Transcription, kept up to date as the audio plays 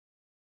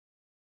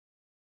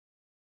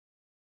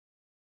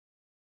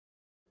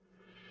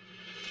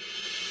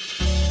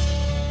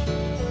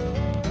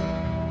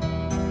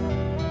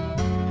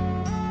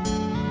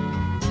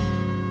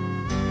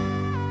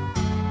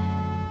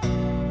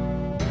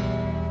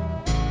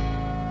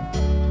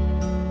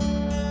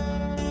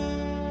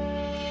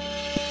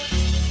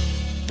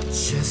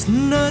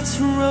Chestnuts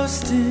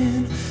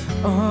roasting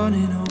on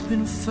an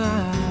open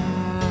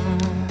fire,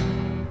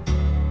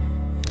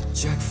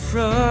 Jack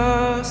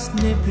Frost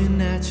nipping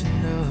at your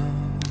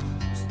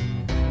nose,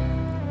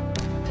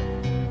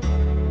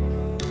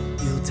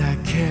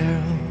 Yuletide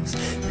carols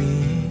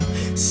being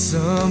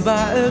sung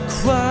by a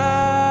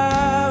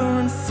choir,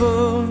 and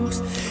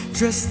folks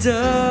dressed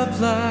up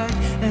like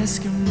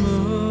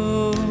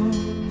Eskimos.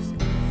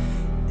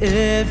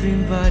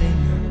 Everybody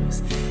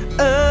knows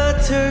a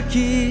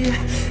turkey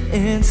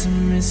and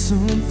some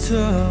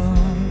mistletoe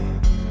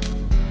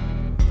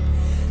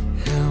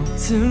help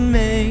to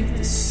make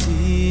the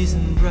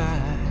season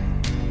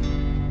bright.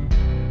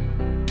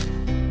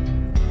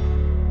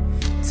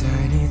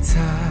 Tiny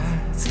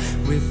tots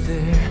with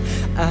their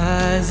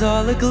eyes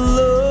all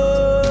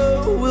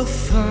aglow will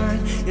find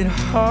it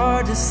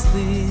hard to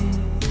sleep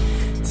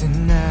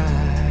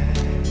tonight.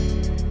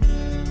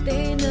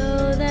 They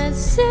know that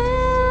Santa's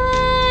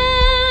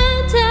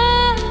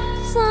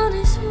on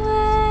his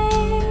way.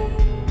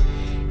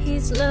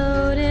 He's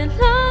loading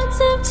lots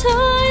of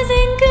toys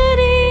and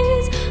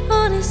goodies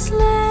on his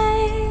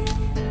sleigh,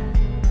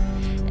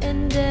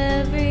 and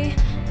every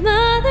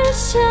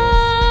mother's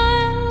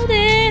child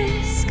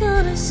is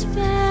gonna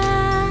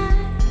spy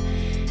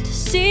to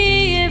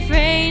see if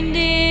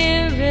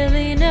reindeer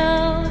really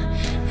know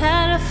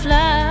how to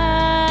fly.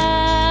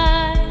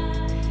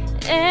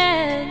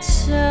 And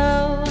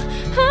so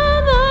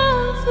I'm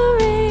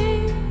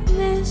offering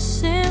this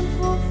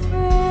simple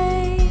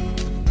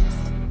phrase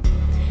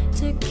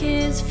to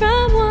kids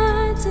from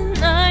 1 to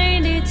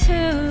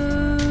 92.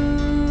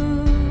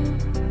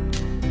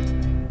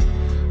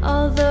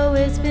 Although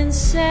it's been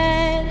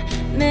said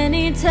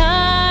many times,